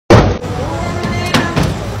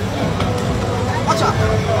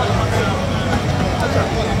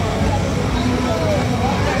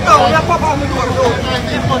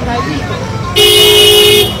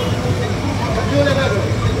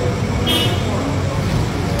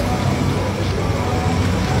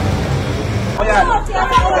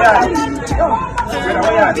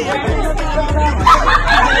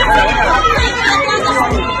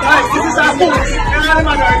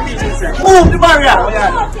Move the barrier.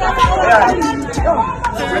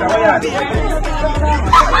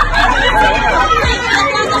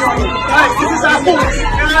 Guys, this is our boots.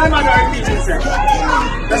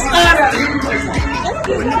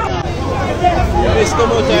 Let's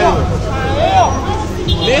come out here.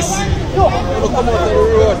 This will come out the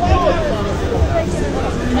road.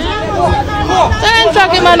 Time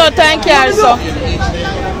truck him out thank you also.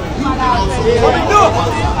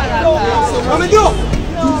 What we do?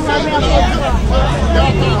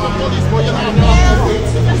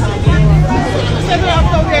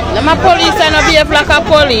 My police and not behave like a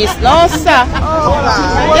police. No sir.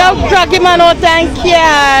 You drag him out thank you.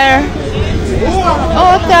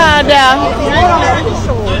 Oh Tada.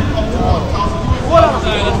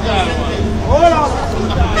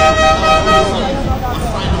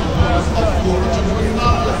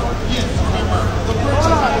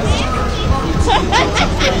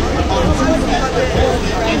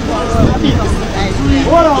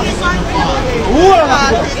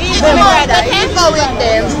 Can't go with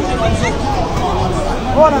them.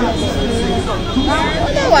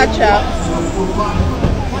 Watch out.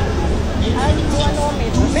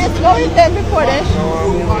 Let's go with them before they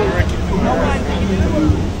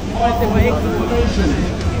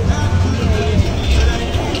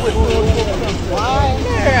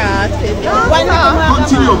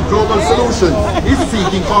Continuum Global Solution is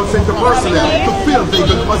seeking call center personnel to fill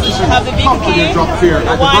vacant positions. Confident job fair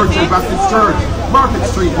at the Virgin Baptist Church, Market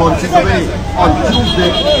Street, Montego Bay, on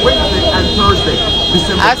Tuesday, Wednesday, and Thursday.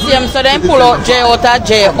 I see him, so then pull out J out of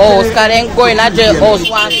J house, because then go in a J house,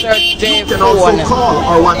 one search J You can also call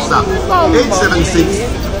or WhatsApp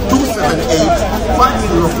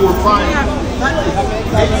 876-278-5045.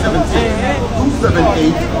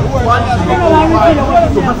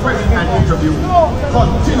 876-278-5045 to refresh an interview.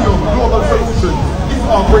 Continuum Global Solution is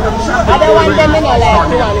offering a chat. I don't want them in your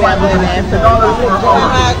life.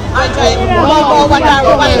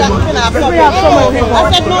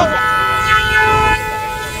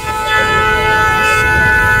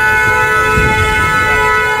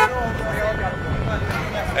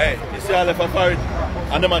 Hey, you see all of them for it,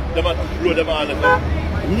 and them blow them all of them.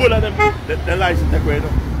 All of them, the license take away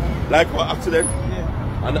them. Like for accident,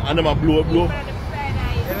 and them blow.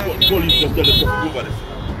 Police just tell them to go over this.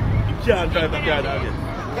 You can't drive the car down again.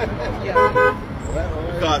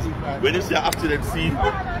 Because when you see an accident scene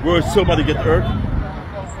where somebody get hurt,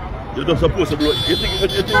 you're not supposed to blow. You think you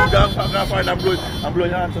can't find and blow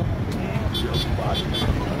your answer? Just bad.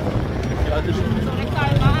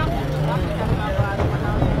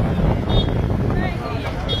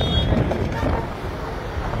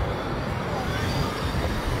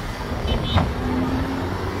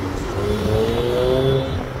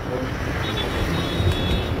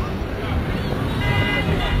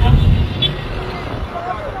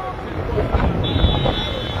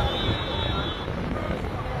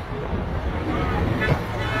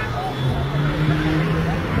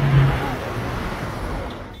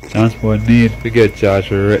 Transport need to get charged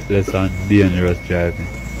for reckless and dangerous driving.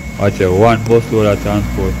 Watch out, one bus load of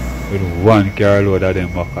transport with one car load of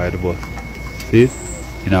them back of the bus. See?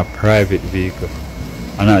 In a private vehicle.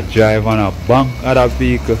 And a drive on a bank of that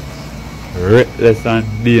vehicle. Reckless and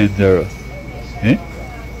dangerous. Eh?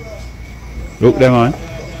 Look them on.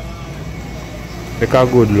 Take a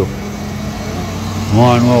good look.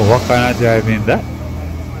 Man, what kind of driving that?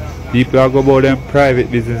 People are go about them private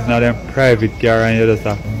business, not them private car, and you just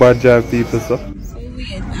have bad drive people, so. So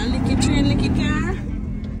wait, a licky train, licky car?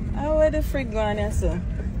 How are the frig going there, sir?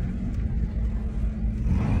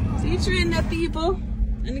 So you train the people,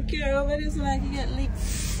 and the car over there, so like you get licked.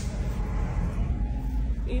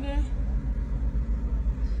 You know?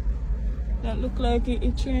 That look like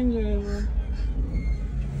a train driver.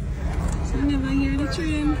 So you never hear the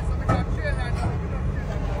train.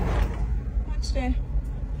 Watch there.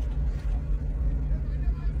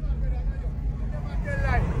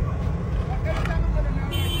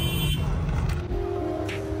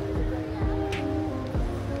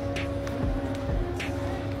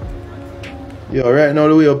 Yo, right now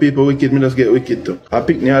the way people wicked, me just get wicked too. I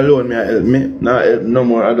pick me alone, me I help me. Now help no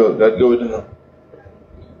more adult that go with them.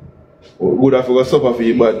 Good I forgot suffer for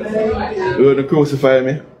you, but you want to crucify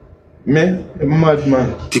me? Me? I'm a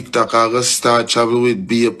madman. TikTok, I go start travel with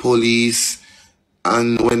be a police,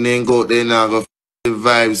 and when they go there, now go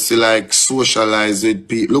vibes to like socialize with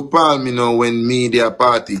people. Look for me now when media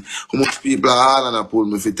party. How much people are all and pull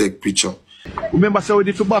me if you take picture. Remember so we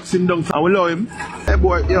did to box him down and we love him. Hey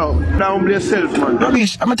boy, yo, now humble yourself, man.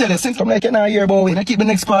 Romeich, I'm gonna tell you, since I'm like, you know, here about we keep the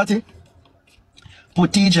next party.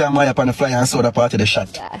 Put TJ Moya up on the flyer and saw the party the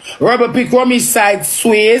shot. Rebel pick Romeich side,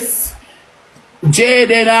 Swiss,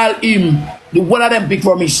 Jaden, all him. The one of them pick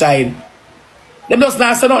Romeich side. Them just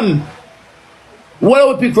not say nothing.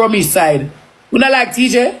 What we pick Romeich side? We not like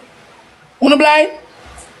TJ? We not blind?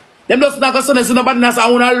 Them just not going to say nobody not say I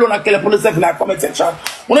want to alone and kill up on the second like comment section.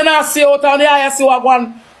 We not see out on the eye see what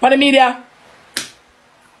going on the media.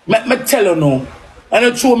 Me tell you no. And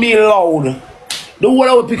you throw me loud. The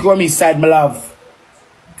whole we pick Romeich side, my love.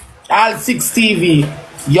 All 6 TV.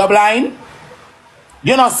 You blind?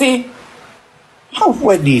 You not see? How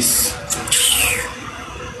for this?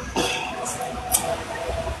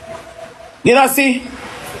 You know see?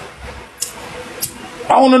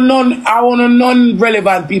 I want to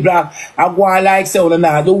non-relevant people I go on like say or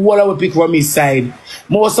not. The whole we pick from his side.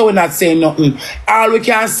 Most so we're not saying nothing. All we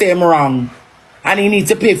can say him wrong. And he needs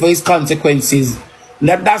to pay for his consequences.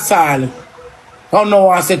 That's all. I don't know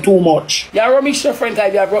I say too much. Yeah, Romeich your friend.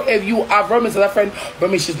 If you have Romeich as a friend,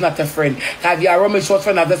 Romeich is not a friend. If you have Romeich as a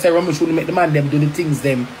friend, I say Romeich will make the man them do the things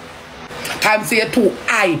them. Can't say you're too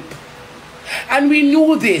hype. And we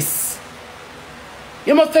knew this.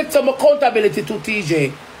 You must take some accountability to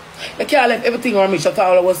TJ. You can't let everything Romeich, that's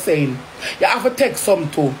all I was saying. You have to take some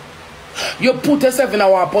too. You put yourself in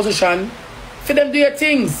our position for them do your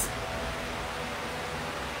things.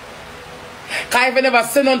 Because if you never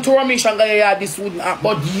send on to Romeich and go, yeah, this wouldn't happen.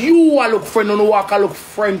 But you are look friend and walk look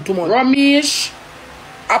friend too much. Romeich,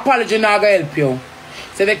 apology not going to help you.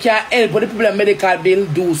 So if you can't help with the people in medical bill,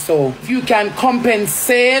 do so. If you can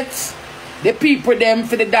compensate the people them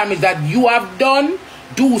for the damage that you have done,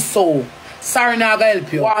 do so. Sorry not gonna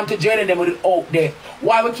help you. Want to join them with it out there.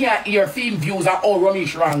 Why we can't hear film views are all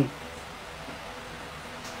Romeich wrong?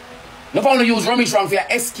 No want to use Romeich wrong for your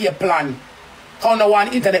escape plan. Can't no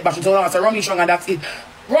one internet bash so say Romeich wrong and that's it.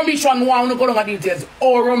 Romeich wrong want to go down the details.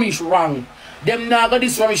 All Romeich wrong. Them not got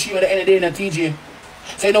this Romeich here at the end of the day in the TJ.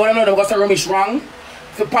 So you know what I'm not going to say Romeich wrong?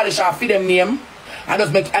 To polish off for them name. And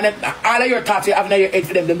just make and then all of your thoughts you have in your head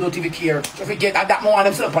for them don't even care. So if you get at that moment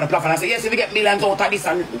them sit up on the platform and say, yes, if you get millions out of this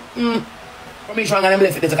and Romeich wrong and them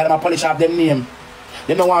left it, they can polish off them name.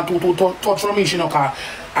 They don't want to touch Romeich, you know, because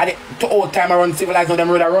to old time around civilized now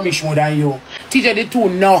them rather Romeich more than you. TJ did too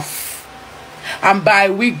enough. And by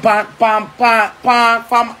week from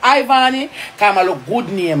Ivani, come a look good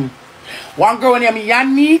name. One girl named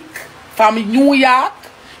Yannick from New York.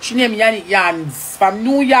 She named Yannick Yans from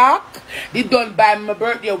New York. They done by my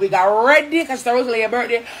birthday. We got ready because it's Rosealee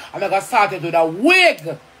birthday. And I got started with a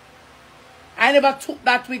wig. I never took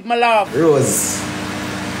that wig, my love. Rose.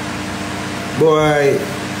 Boy,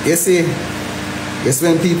 you see,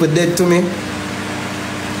 when people dead to me,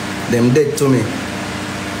 them dead to me.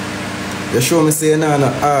 You show me say you're not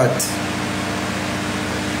an art.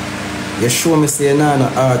 You show me say you're not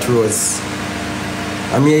an art, Rose.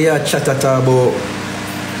 I mean, you chat about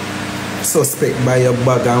suspect by your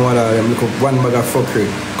bag and what are them. Look up one bag of fuckery.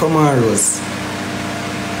 Come on, Rose.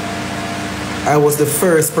 I was the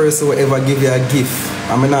first person who ever give you a gift.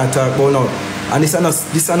 I'm not talk about now. And this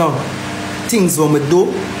are not things when we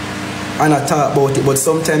do and I talk about it. But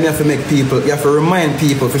sometimes you have to make people, you have to remind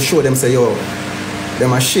people to show them say, yo,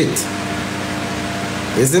 them a shit.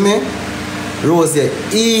 You see me? Rose, you're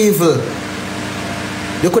evil.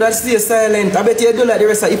 You could have stayed silent. I bet you do like the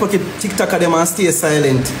rest of hypocrite TikToker them and stay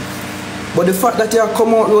silent. But the fact that you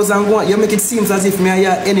come out, Rose, and go on, you make it seem as if me are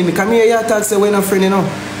your enemy. Come here, you talk say we're not friends, you know.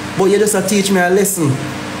 But you just teach me a lesson.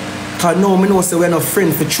 Because now I know say we're not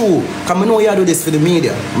friends for true. Because I know you do this for the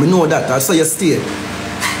media. I know that. That's how you stay.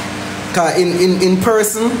 Because in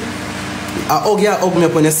person, I hug me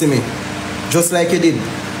up when you see me. Just like you did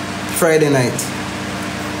Friday night.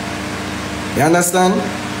 You understand?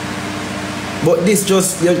 But this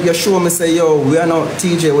just, you show me say, yo, we are not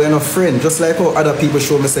TJ, we are not friends. Just like how other people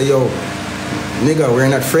show me say, yo, nigga, we're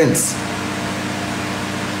not friends.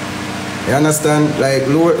 You understand? Like,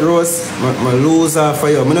 Rose, I lose her for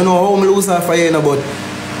you. I don't know how I lose her for you, but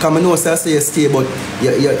because I know say you stay, but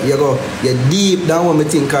you deep down when I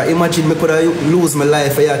think, imagine me could lose my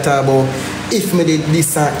life for you talk about if me did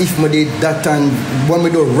this and if me did that and when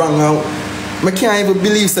me do wrong out. I can't even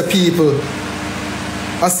believe the people.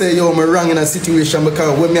 I say, yo, I'm wrong in a situation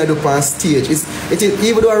because when I do on stage,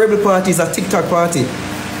 even though a Rebel party is a TikTok party.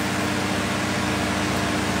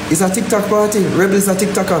 It's a TikTok party. Rebel is a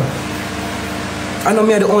TikToker. I know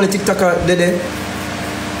me are the only TikToker there.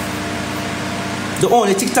 The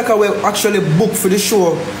only TikToker we actually booked for the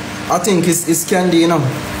show, I think, is Candy, you know.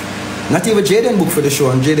 Not even Jaden booked for the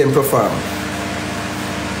show and Jaden perform.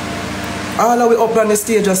 All the way up on the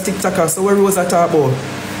stage as TikToker, so where Rose at about?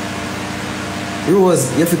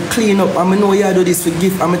 Rose, you have to clean up. I know you do this for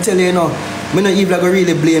gift. I'm tell you now, I don't even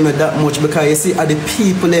really blame you that much because you see, the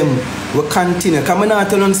people them will continue. Because I'm not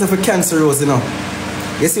telling you for cancer, Rose, you know.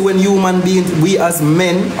 You see, when human beings, we as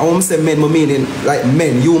men, I won't say men, I mean like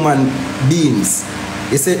men, human beings.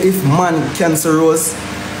 You say if man cancer Rose,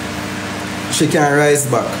 she can rise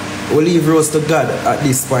back. We'll leave Rose to God at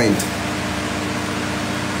this point.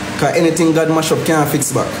 Because anything God mash up can't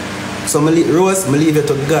fix back. So Rose, I leave it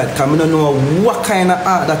to God. Because I don't know what kind of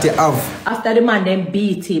heart that you have. After the man then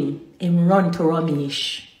beat him run to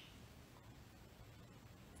Romeich.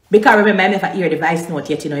 Because remember, I never hear the voice note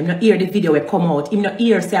yet, you know. I'm not hear the video will come out. I'm not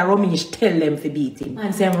hear say Romeich tell them to beat him.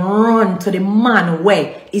 And say run to the man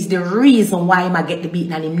where is the reason why him get the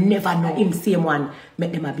beating and him never know him same one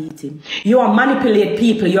make them a beat him. You are manipulate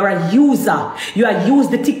people, you're a user. You are use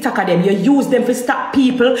the TikToker them, you use them to stop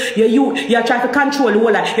people, you are trying to control the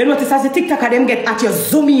whole lot. You notice as the TikToker them get at you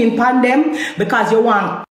zooming in upon them because you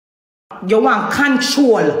want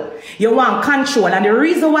control. You want control. And the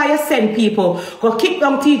reason why you send people go kick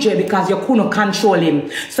down TJ because you couldn't control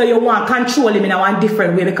him. So you want control him in a one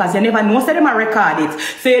different way because you never know. So them record it.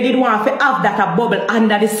 So you did want to have that a bubble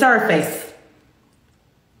under the surface.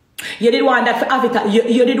 You did want that to have it.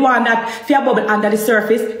 You did want that fear bubble under the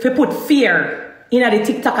surface. To put fear in the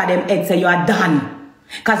TikToker them head say you are done.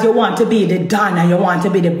 Because you want to be the don and you want to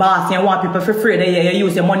be the boss and you want people for free that you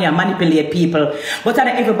use your money and manipulate people. But not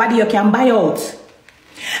everybody you can buy out.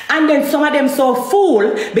 And then some of them so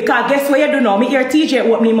fool because guess what you do now? Me hear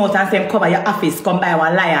TJ open him out and say him cover your office, come buy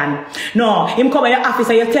one lion. No, him cover your office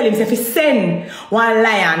and you tell him say if he send one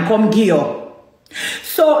lion, come give you.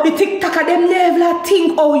 So the TikToker them never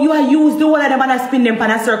think, oh, you are use the whole of them and I spin them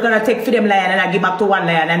pan a circle and I take for them lion and I give back to one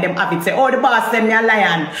lion and them have it say, oh, the boss send me a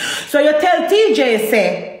lion. So you tell TJ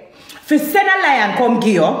say, if you send a lion, come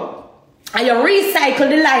give you. And you recycle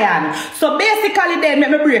the lion. So basically then,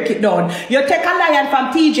 let me break it down. You take a lion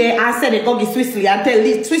from TJ and send it go give Swisley and tell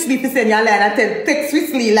Swisley to send your lion and take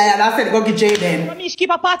Swisley lion and send it go give Jaden. Romeich keep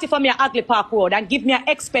a party for me at Ugly Park Road and give me an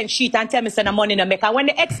expense sheet and tell me send the money to make. And when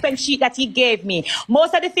the expense sheet that he gave me,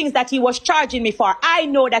 most of the things that he was charging me for, I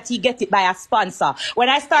know that he get it by a sponsor. When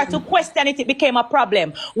I start to question it, it became a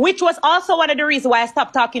problem. Which was also one of the reasons why I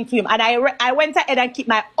stopped talking to him. And I went ahead and keep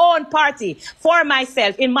my own party for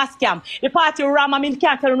myself in Mascam. The party ram, I mean,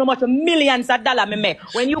 can't tell you how much millions of dollars me make.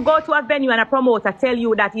 When you go to a venue and a promoter tell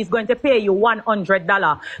you that he's going to pay you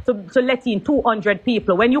 $100 to let in 200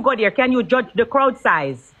 people, when you go there, can you judge the crowd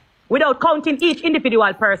size without counting each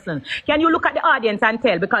individual person? Can you look at the audience and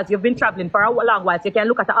tell, because you've been traveling for a long while, so you can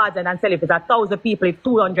look at the audience and tell if it's 1,000 people, if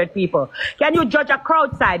 200 people. Can you judge a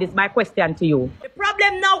crowd size is my question to you. The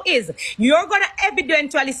problem now is, you're going to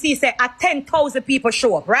eventually see, say, 10,000 people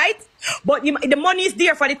show up, right? But the money is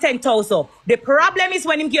there for the 10,000. The problem is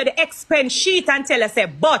when you give the expense sheet and tell us, say,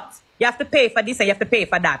 but you have to pay for this and you have to pay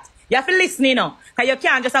for that. You have to listen, you know, because you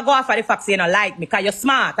can't just go off for the facts, you know, like me, because you're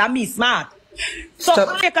smart and me smart.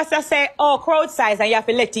 So because I say, oh, crowd size and you have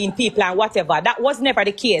to let in people and whatever. That was never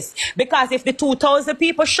the case. Because if the 2,000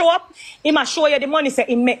 people show up, he must show you the money, say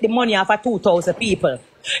he make the money off of 2,000 people.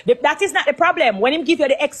 That is not the problem. When he give you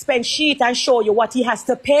the expense sheet and show you what he has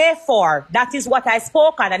to pay for, that is what I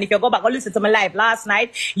spoke on. And if you go back and listen to my live last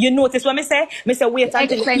night, you notice what me say? Me say wait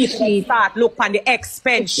until the start look on the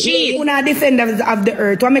expense sheet. We are defenders of the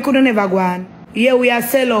earth. What me could never go on. Yeah, we are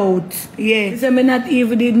sell out. Yeah. So me not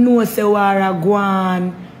even did know say war a go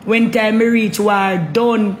on. When time me reach war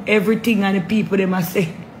done everything and the people them a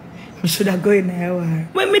say I should have go in there war.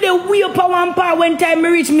 When me dey way up one part when time me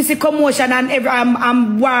reach me see commotion and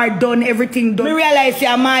I'm war done, everything done. Me realize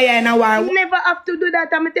say Moya in a war. You never have to do that.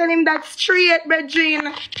 I'm telling him that straight,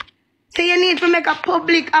 brethren. So you need to make a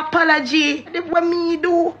public apology. That's what me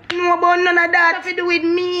do. No about none of that. Have to do with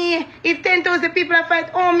me. If 10,000 people are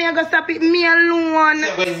fight, oh me I go stop it me alone.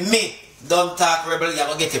 So when me don't talk rebel, you're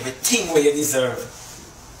gonna get everything where you deserve.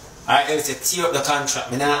 Alright, else you tear up the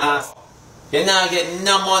contract. Me not ask. You not get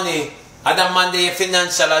no money. Other man your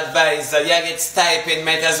financial advisor, you get stipend,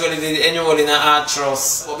 might as well enroll in an art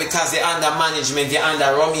trust. But because you're under management, you're under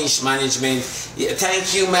Romeich management.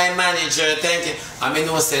 Thank you, my manager, thank you. I mean,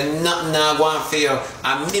 no say nothing now going for you.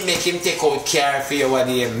 And me make him take out care for you what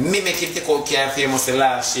year. Me make him take out care for you must say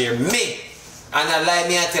last year. Me. And I lie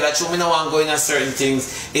me, I tell you, true, me no want to go into certain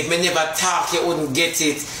things. If me never talk, you wouldn't get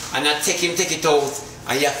it. And I take it out,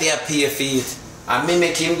 and you have to pay for it. And me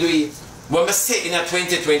make him do it. When I say in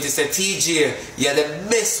 2020, say TJ, you're the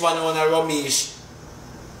best one on a Romeich.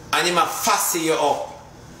 and him a fussy you up.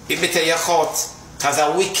 He better you out because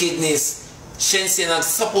of wickedness. Shensi not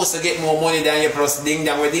supposed to get more money than you plus ding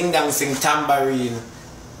dang with ding dang sing tambourine.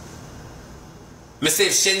 Me say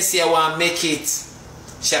if Shensi want to make it,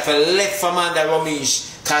 she have to left from under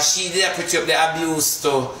Romeich because she did put up the abuse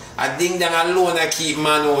too. A ding dang alone I keep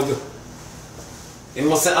manhood. He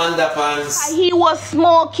must have underpants. He was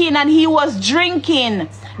smoking and he was drinking.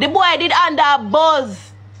 The boy did under a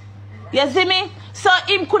buzz. You see me? So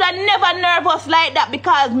him could have never nervous like that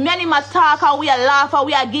because many ma talk and we are laugh and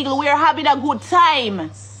we are giggle. We are having a good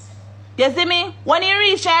time. You see me? When he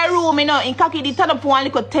reach our room, you know, in Kaki, he turn up for one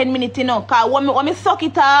little 10 minutes, you know, because when me suck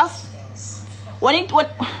it off, when you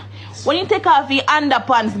take off the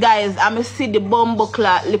underpants, guys, I me see the bumbo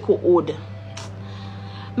cloth little hood.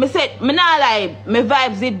 Me said, me not lie, my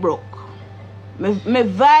vibes it broke. My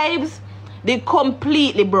vibes, they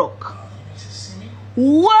completely broke.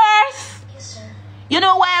 Worse. You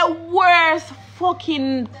know why worst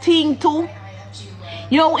fucking thing too?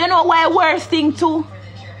 You know why worst thing too?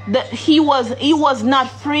 That he was not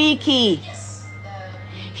freaky.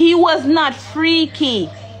 He was not freaky.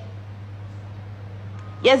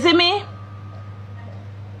 You see me?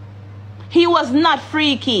 He was not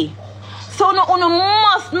freaky. So no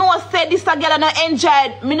must know say this a girl I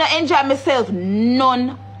enjoy me not enjoy myself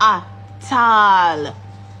none at all.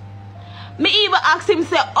 Me even ask him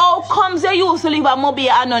say, how comes you used to live a mobile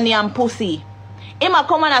anony and pussy? Him a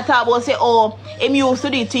come and talk about say, oh, him used to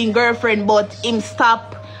do it to his girlfriend, but him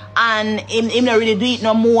stop and him not really do it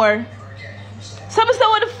no more. So me say,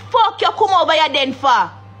 what the fuck you come over here then for?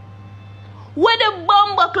 Where the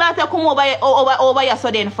bumbo cloth you come over here so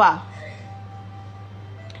then for?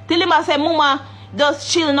 Tell him I say, mama, just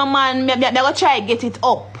chill no man, me go try get it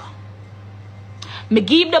up. Me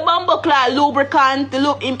give the bumbo cloth lubricant,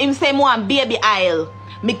 look, him say more baby oil.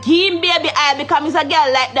 Me give him baby oil because he's a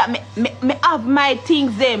girl like that. Me have my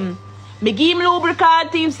things them. Me give him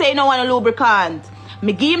lubricant, him say no want a lubricant.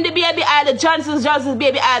 Me give him the baby oil, the Johnson's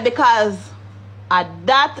baby oil because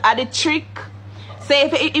that are the trick. Say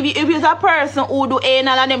if you're a person who do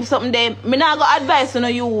anal and them something there, me not go advise you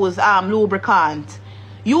to use lubricant.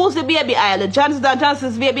 Use the baby oil, the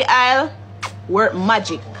Johnson's baby oil, work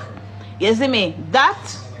magic. You see me? That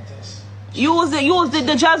use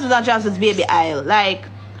the Johnson's baby oil. Like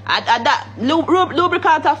that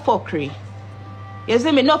lubricant of fuckery. You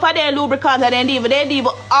see me? Enough of them lubricants and they leave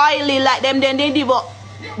oily like them, then they leave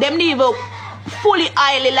fully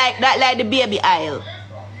oily like that, like the baby oil.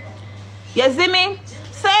 You see me?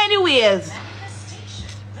 So anyways,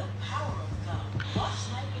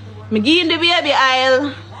 me give him the baby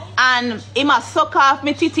oil and he must suck off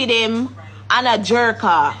me titty them and a jerk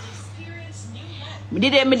off. Me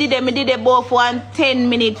did it both for 10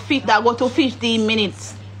 minutes, that go to 15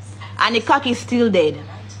 minutes. And the cock is still dead.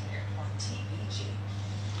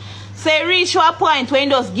 So he reach to a point when he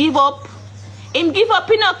just give up. Him give up,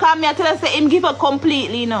 you know, come here tell us say him give up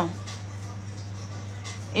completely, you know.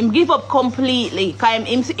 Him give up completely. Cause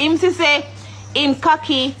him say him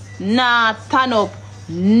cocky nah turn up.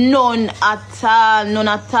 None at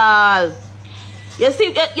all. You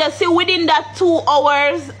see within that 2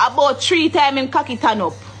 hours, about 3 times him cocky turn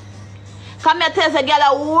up. Come here tell us a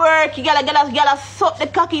girl work, girl suck the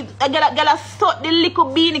cocky, girl suck the little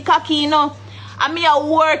beanie cocky, you know. And me a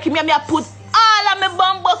work, me a put all of my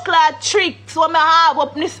bumbo cloth tricks what I have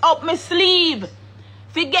up my sleeve.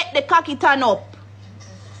 Forget the cocky turn up.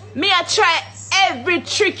 Me a try every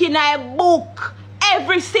trick in my book.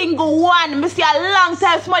 Every single one. Me see a long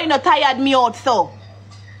time somebody not tired me out so.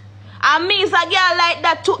 And me is a girl like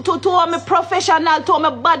that to me professional, to me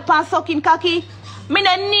bad pan sucking cocky. Me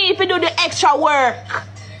no need to do the extra work.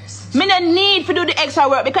 Me no need to do the extra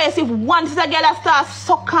work because if once a girl start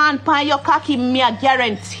sucking pan your cocky, me I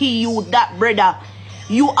guarantee you that brother,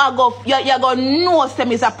 you are go know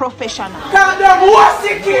them is a professional.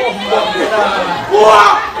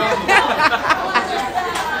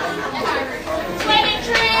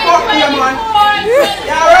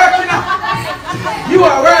 You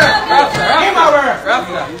are work.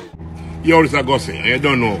 Yo, this is Gussie, and you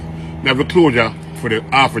don't know. I have a closure for the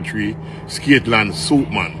Half-a-Tree Skateland soup,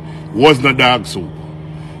 man. It wasn't a dog soup.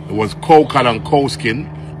 It was cow cut and cow skin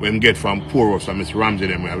when get from Poros and Miss Ramsey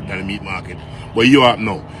them at the meat market. But you have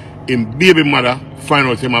now, him baby mother find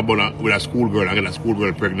out him about with a schoolgirl and get a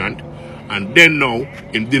schoolgirl pregnant. And then now,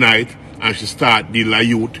 him deny it and she start deal like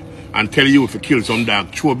youth and tell you if you kill some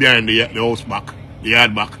dog, throw behind the house back, the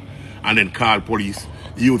yard back, and then call police.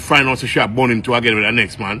 You would find out the shop burn him to again with the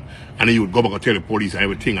next man, and then you would go back and tell the police and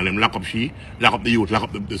everything, and then lock up she, lock up the youth, lock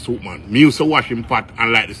up the soup man. Me used to wash him pot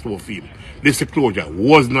and light the stove for him. This closure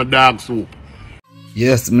was not dog soup.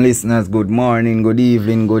 Yes, my listeners, good morning, good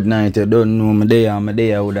evening, good night. You don't know me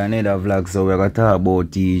there with another vlog, so we're going to talk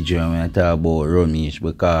about TJ and we're going to talk about Romeich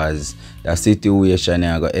because the situation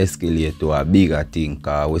is going to escalate to a bigger thing.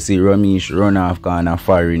 Because we see Romeich run off kind of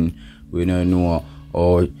foreign. We don't know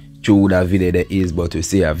how true that video there is, but we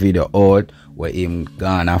see a video out where him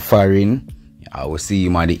gone foreign. I will see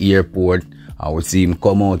him at the airport. I will see him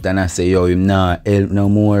come out and I say, yo, him not help no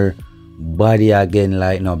more body again,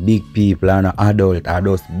 like no big people and no adult. I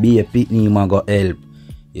just be a pitney him go help.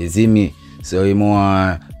 You see me? So him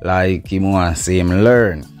want say him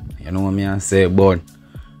learn. You know what I say? But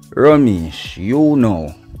Romeich, you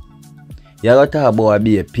know, you gotta talk about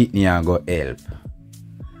be a pitney and go help.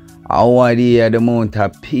 I want to hear the amount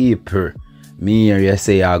of people me hear you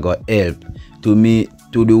say I go help. To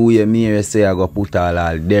the way me hear you say I go put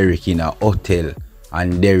all Derek in a hotel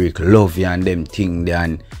and Derek love you and them thing there,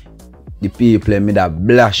 and the people me that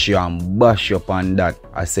blast you and bash up on that.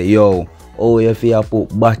 I say, yo, oh, if you put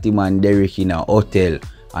Badman and Derek in a hotel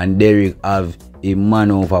and Derek have a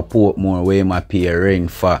man over Portmore where him pay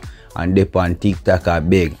rent for and they on TikTok a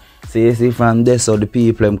beg. So you see from there, so the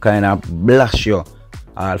people them kind of blast you.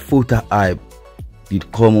 All foot of hype. You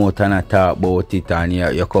come out and talk about it and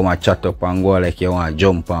you come and chat up and go like you want to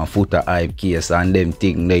jump on foot of hype case and them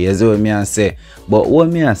thing there. You see what me I say? But what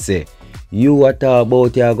me I say? You what talk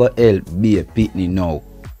about you go help be a pitney now.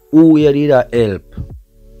 Who you did a help?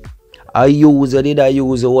 You did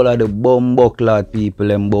all of the bumbucklad people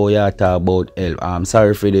and boy you talk about help. I'm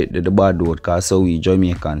sorry for the bad word because so we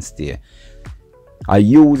Jamaicans stay.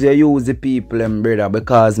 You use the people and brother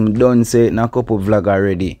because I done say it in a couple vlog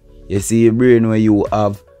already. You see a brain where you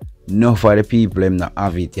have enough of the people them not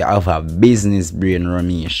have it. You have a business brain,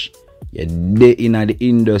 Romeich. You're there in the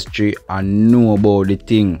industry and know about the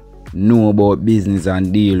thing. Know about business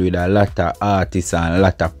and deal with a lot of artists and a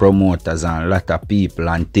lot of promoters and a lot of people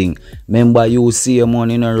and thing. Remember you see a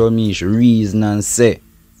money in a Romeich reason and say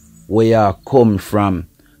where you come from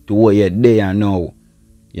to where you're there now.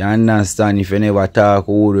 You understand? If you never talk,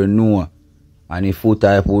 who would know? And if you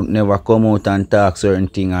type would never come out and talk certain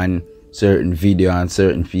thing and certain video and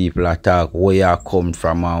certain people attack where you come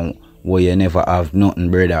from and where you never have nothing,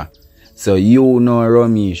 brother. So you know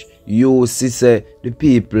Romeich, you see say the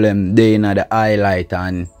people them they in the highlight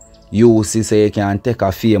and you see say you can take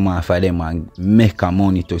a fame off of them and make a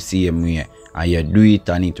money to see them way. And you do it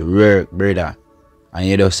and it work, brother. And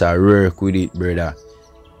you just work with it, brother.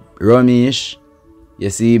 Romeich, you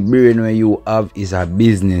see brain where you have is a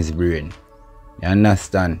business brain. You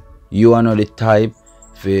understand? You are not the type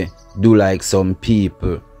to do like some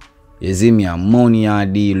people. You see me, money I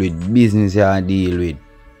deal with, business I deal with.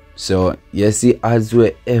 So you see as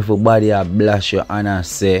well everybody I blast you and I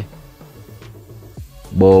say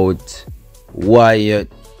about why you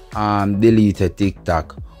delete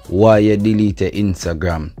TikTok, why you delete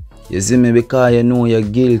Instagram. You see me, because you know you're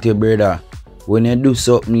guilty, brother. When you do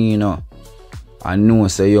something, you know, I know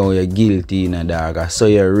so you're guilty in a dog. I saw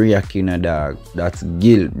you react in a dog. That's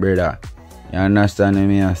guilt, brother. You understand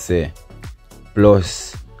what I say?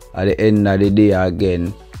 Plus, at the end of the day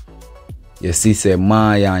again, you see say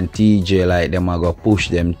Moya and TJ like them are gonna push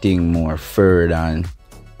them thing more further and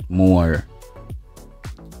more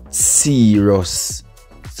serious.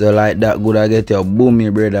 So like that good I get your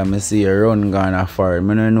boomy, brother. Me see you run gonna far. I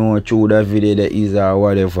don't know through that video that is or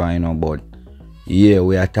whatever, you know, but yeah,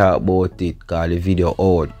 we are talk about it because the video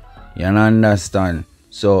out. You understand?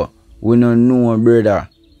 So we don't know, brother,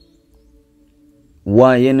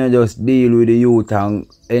 why you not just deal with the youth and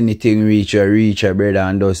anything reach a brother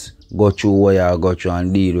and just go through what you go through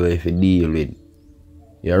and deal with if you deal with.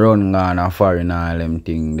 You run gone far in all them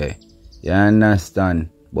things there. You understand?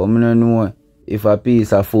 But I don't know if a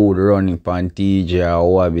piece of food running pan TJ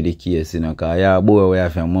or what be the case, you know, because yeah, boy we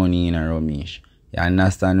have your money in a Romeich. You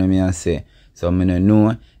understand what I say? So I don't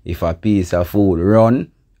know if a piece of food run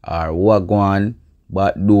or what go on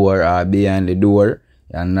back door or behind the door.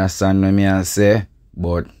 You understand what I say?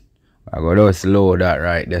 But I gotta slow that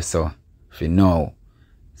right there, so if you know.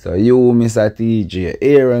 So you, Mr. TJ,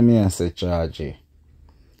 here me and say charge.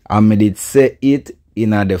 I did say it in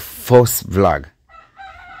the first vlog.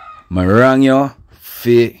 I rang you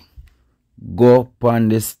for go up on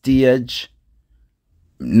the stage.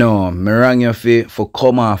 No, I rang you for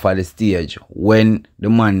come off of the stage when the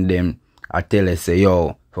man them I tell us say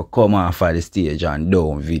yo for come off of the stage and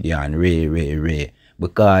do video and ray.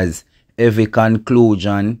 Because every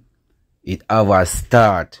conclusion it have a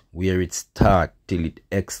start where it start till it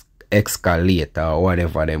escalate or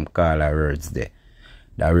whatever them call the words there.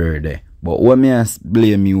 That word there. But what me I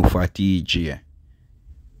blame you for TJ?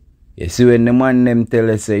 You see when the man them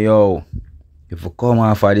tell us say yo If you come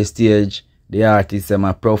off of the stage, the artist them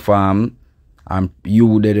a perform, and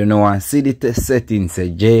you they don't know and see the setting, say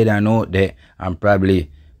Jaden out there, and probably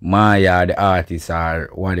Moya, the artist, or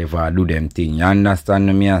whatever, do them thing. You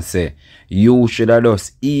understand me? I say, you should have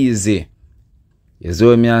just easy. You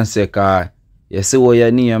see me and say, cause you see what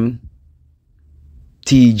your name?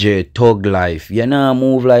 TJ Thug Life. You not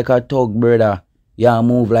move like a thug, brother. You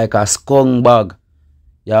move like a skunk bag.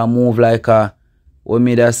 You move like a, what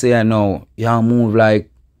me that say now? You move like,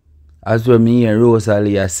 as when me hear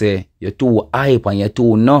Rosealee I say, you're too hype and you're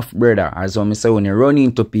too enough, brother. As when me say, when you run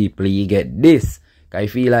into people, you get this. I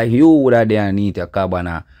feel like you would have there need a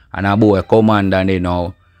cabana and a boy come under there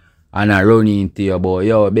now and I run into your boy,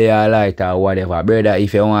 yo, be a light or whatever. Brother,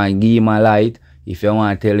 if you want to give him a light, if you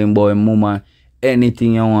want to tell him boy, mama,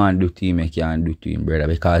 anything you want to do to him, you can do to him, brother,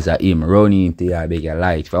 because of him running into your big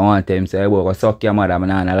light. If you want to tell him, say, hey, boy, go suck your mother,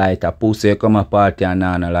 man, a light a pussy, come a party and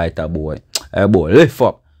a light a boy. Hey, boy, lift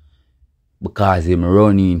up. Because him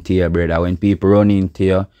running into you, brother. When people run into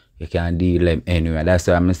you, you can deal them anyway. That's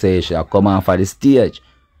why I'm saying you should come on for the stage.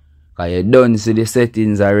 Because you done see the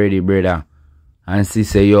settings already, brother. And see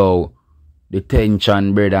say, yo, the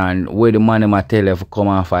tension, brother, and where the man might tell you to come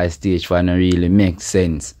on for the stage for no really make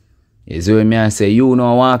sense. You see what me and say, you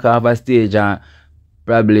know walk off a stage and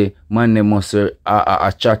probably man they must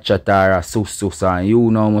a chat or a sus and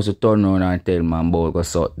you know must turn around and tell man boy go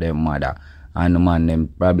sort them mother. And the man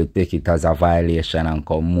them probably take it as a violation and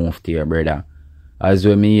come move to your brother. As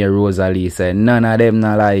when me hear Rosealee say, none of them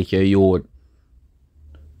not like your youth.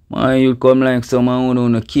 Man, you come like someone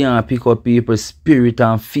who can't pick up people's spirit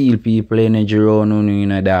and feel people energy around you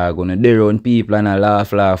in a dog. They run people and a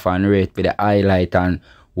laugh and rate for the highlight and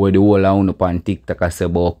where the whole on upon TikTok say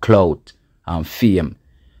about clout and fame.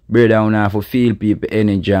 Brother, you have to feel people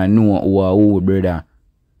energy and know who are who, brother.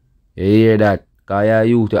 You hear that? Because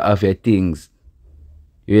you to have your things.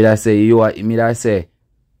 You that say, you are, me that say,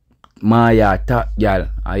 Moya top girl,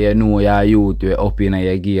 and you know you to up in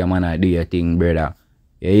your game and do your thing, brother.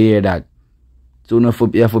 You hear that? So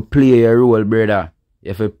you have to play your role, brother. You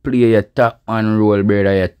have to play your top man role,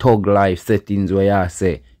 brother. Your thug life settings where you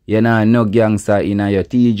say. You know no gangster in your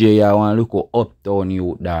TJ, you want to look uptown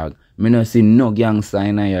you, dog. Me no see no gangster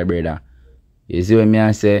in your brother. You see what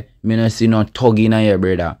me say? Me no see no thug in your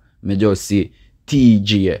brother. Me just see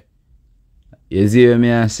TJ. You see what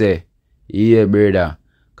me say? Yeah, brother.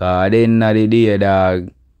 Cause at the end of the day,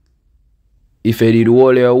 dog, if you did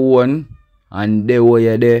all your own, and they were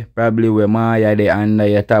you there, probably where Moya there under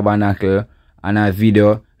your tabernacle, and a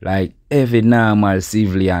video, like every normal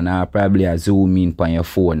civilian, or probably a zoom in on your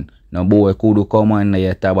phone. No boy could come under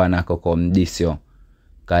your tabernacle come this yo.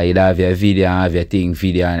 Cause you have your video and have your thing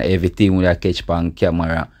video and everything with a catch on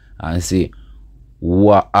camera and see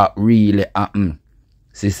what really happened.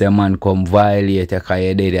 See a man come violate because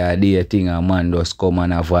you did a thing and man just come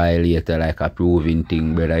and a violate like a proving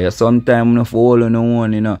thing, brother. You sometimes no follow no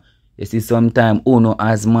one, you know. You see sometimes uno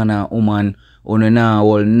as man and woman, uno now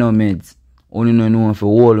hold no meds. Uno no know if you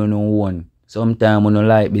hold no one. Sometimes uno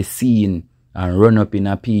like be seen and run up in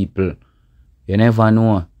a people. You never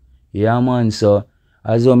know. Yeah man, so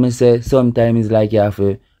as I say, sometimes it's like you have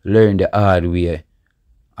to learn the hard way.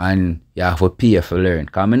 And you have to pay for learn.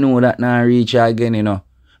 Because I know that now reach again, you know.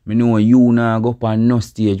 I know you now go up on no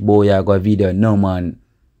stage, boy, you go video, no man.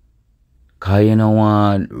 Because you know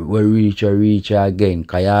want we reach again.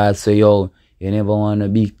 Because you say, yo, you never want a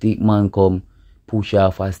big thick man come push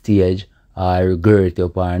off a stage or regret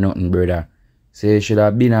up or nothing, brother. So you should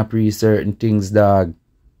have been a pre-certain things, dog.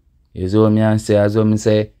 You see what I say? As what I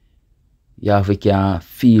say, you have to can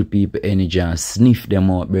feel people energy and sniff them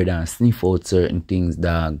out, brother, and sniff out certain things,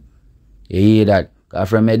 dog. You hear that? Because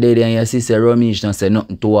from your daddy and your sister Romeich don't say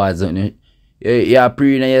nothing towards it. You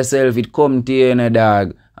praying yourself, it come to you,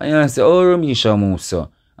 dog. And you say, oh, Romeich move so.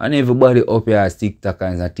 And everybody up here has TikTok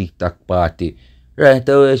and a TikTok party. Right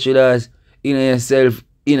away, should have, in yourself,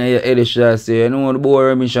 in your head, should have say, you know, the boy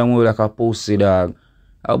Romeich move like a pussy, dog.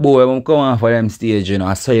 A boy, I'm coming on for them stage, you know.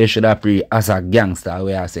 I saw you should have pray as a gangster,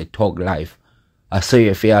 where I say thug life. I saw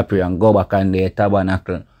you if you pray and go back on the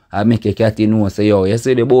tabernacle. I make a cat know, say, yo, you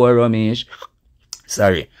see the boy Romeich?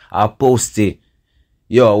 Sorry, I post it.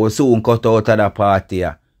 Yo, we soon cut out of the party.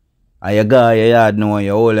 And you got your yard now,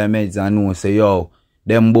 you all the meds and know, say, yo,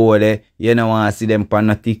 them boy there, you don't want to see them on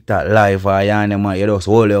the TikTok live or you just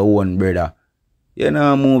hold your own, brother. You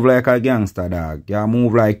don't move like a gangster, dog. You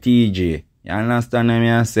move like TJ. You understand what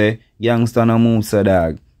I say? Gangster no move so,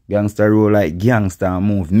 dog. Gangster roll like gangster and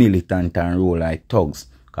move militant and roll like thugs.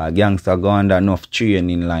 Because gangster go under enough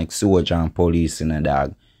training like soldier and police in a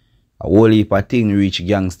dog. A whole heap of thing reach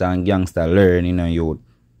gangster and gangster learn in a youth.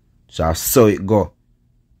 So it go.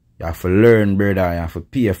 You have to learn, brother. You have to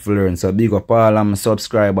pay for learn. So big up all of my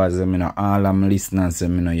subscribers, all of my listeners,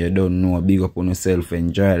 you don't know. Big up on yourself.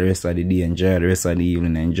 Enjoy the rest of the day. Enjoy the rest of the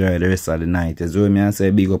evening. Enjoy the rest of the night. As well, I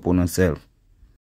say big up on yourself.